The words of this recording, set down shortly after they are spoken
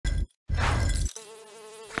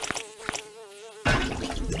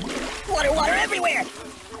everywhere!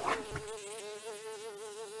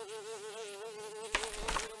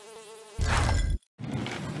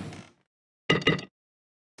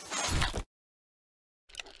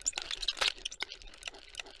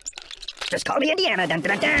 Just call me Indiana, dun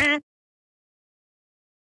dun dun!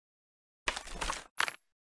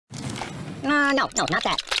 No, not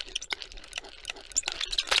that.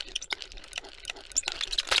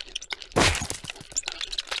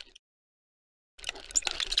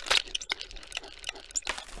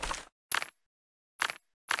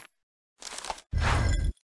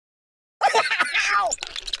 Ow!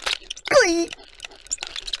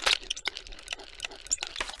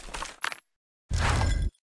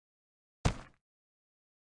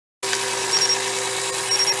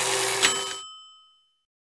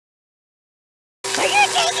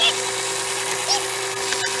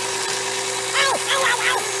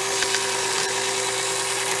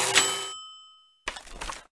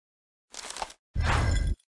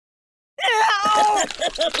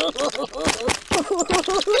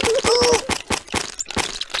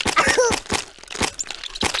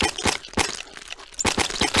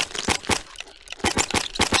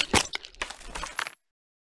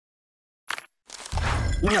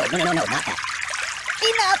 No, not that.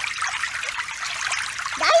 Enough!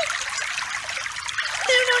 Guys?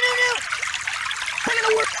 No! I'm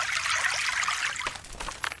gonna work.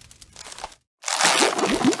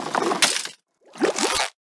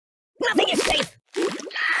 Nothing is safe!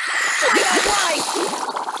 Why?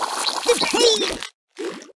 The pain!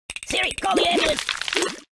 Siri, call the ambulance!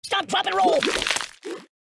 Stop, drop, and roll!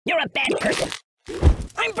 You're a bad person!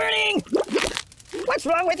 I'm burning! What's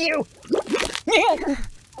wrong with you?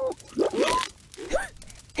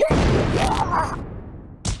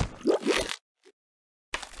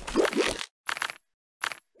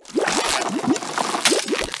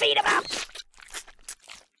 Feed him up!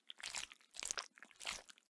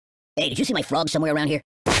 Hey, did you see my frog somewhere around here?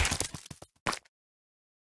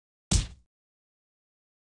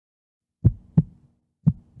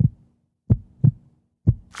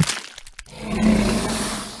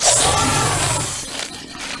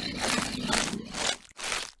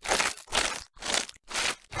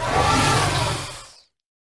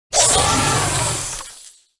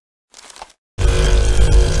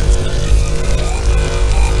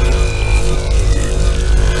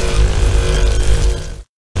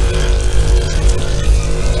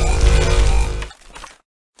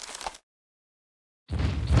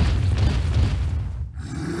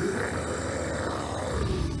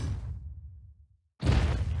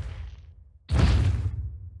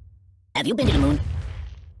 Have you been to the moon?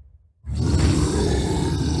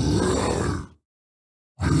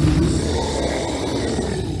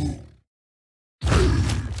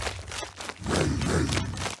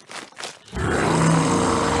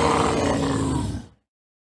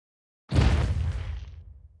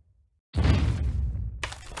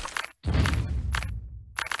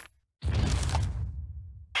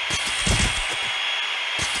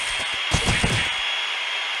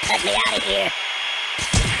 Let me out of here.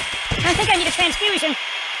 I think I need a transfusion.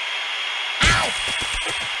 Ow!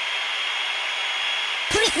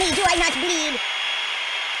 Treat me, do I not bleed?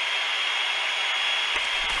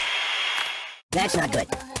 That's not good.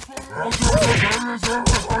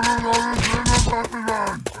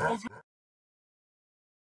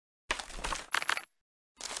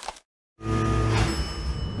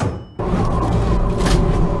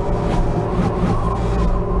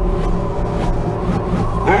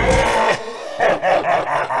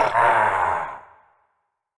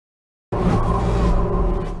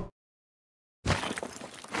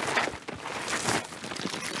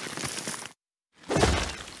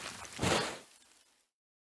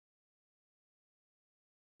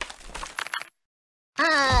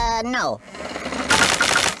 No.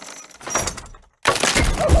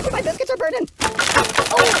 Oh, my biscuits are burning.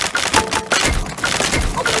 Oh!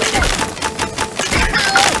 Open the window.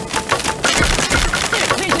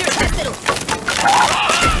 Hospital.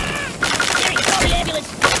 Gary, call the ambulance.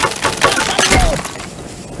 Stop, roll.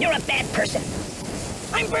 You're a bad person.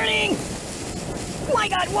 I'm burning. My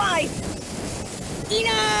God, why?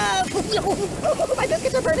 Enough! My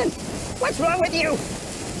biscuits are burning. What's wrong with you?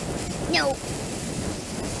 No.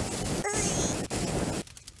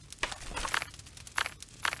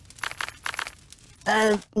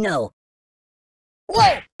 No.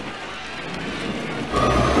 Whoa!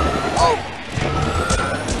 Oh!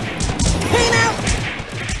 Came out!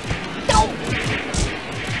 No!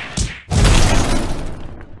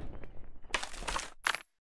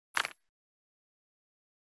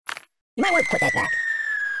 You might want to put that back.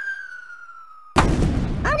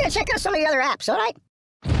 I'm gonna check out some of the other apps, alright?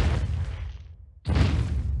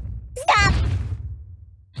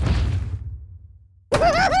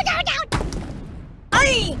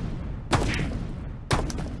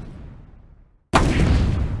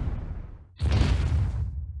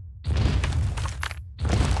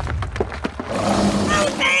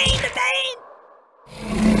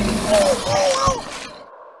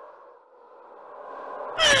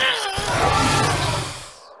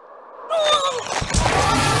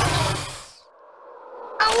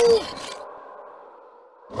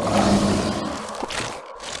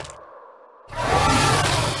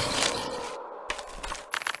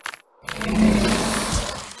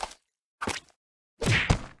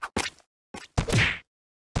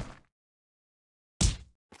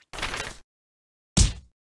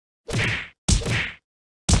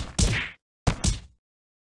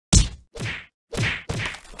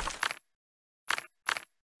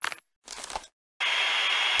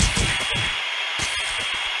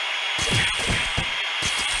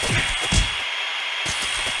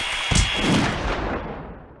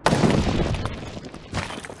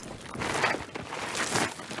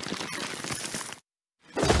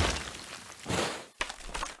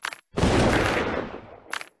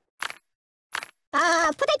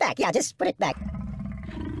 back. Yeah, just put it back.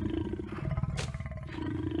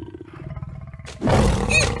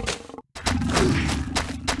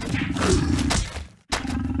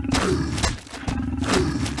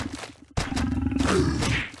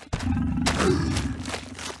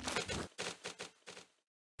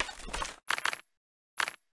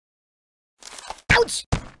 Ouch!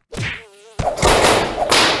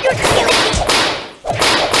 You're killing me!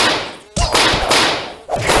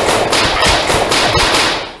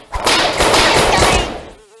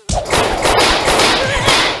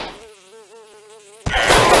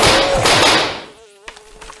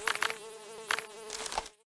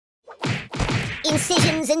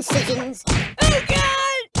 Incisions. Oh,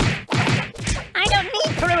 God! I don't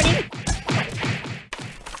need pruning.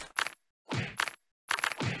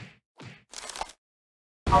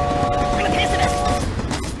 I'm a pessimist.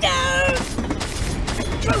 No!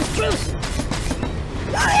 Truce!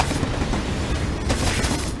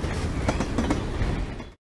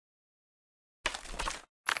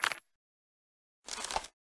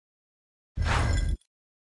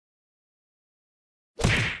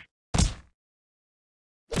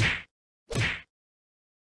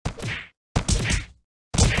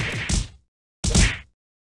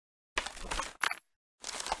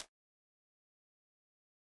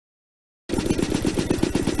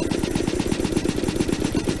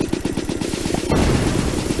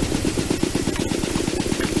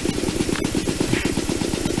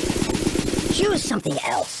 Choose something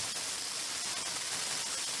else.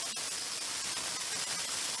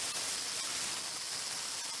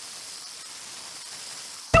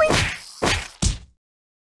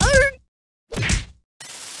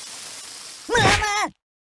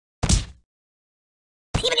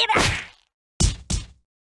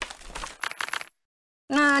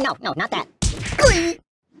 Mama! No, not that.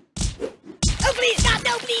 Oh, please, stop!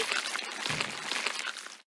 No, please!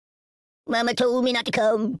 Mama told me not to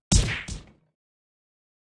come.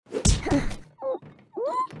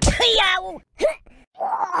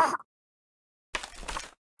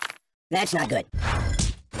 That's not good.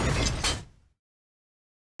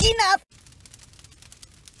 Enough!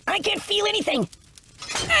 I can't feel anything.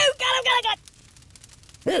 Oh, God.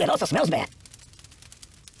 Ugh, it also smells bad.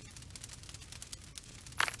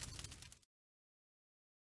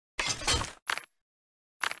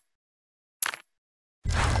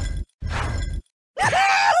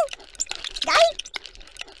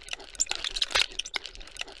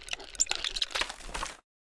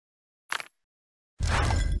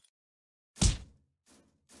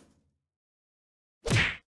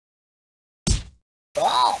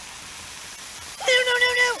 Oh!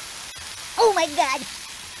 No! Oh my God!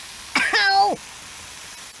 Ow!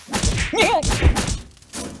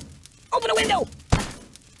 Open a window!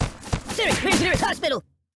 Siri, where's the nearest hospital?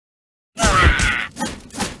 Stop!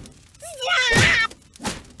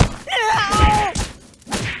 No!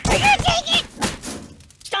 Are you gonna take it?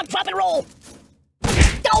 Stop, drop, and roll!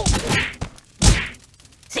 Don't!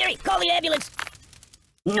 Siri, call the ambulance!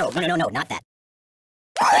 No, not that.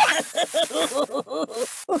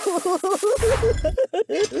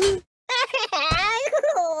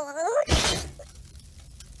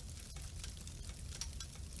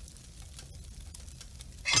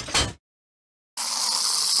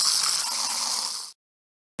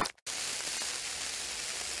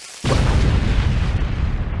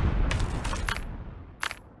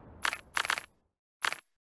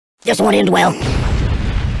 This won't end well.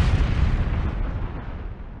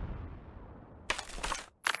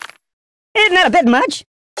 Isn't that a bit much?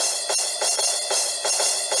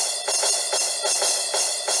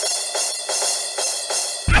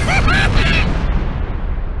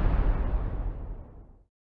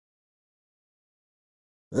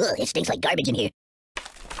 Ugh, it stinks like garbage in here.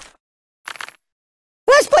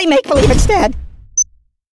 Let's play make-believe instead.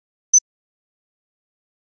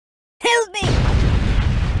 Help me!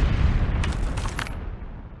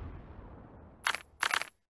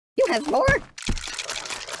 You have more?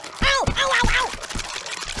 Ow! Ow!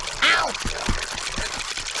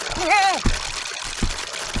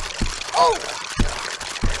 Oh!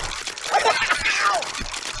 Ow!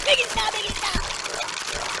 Make it stop!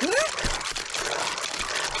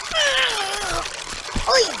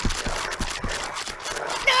 Oi!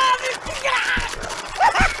 No!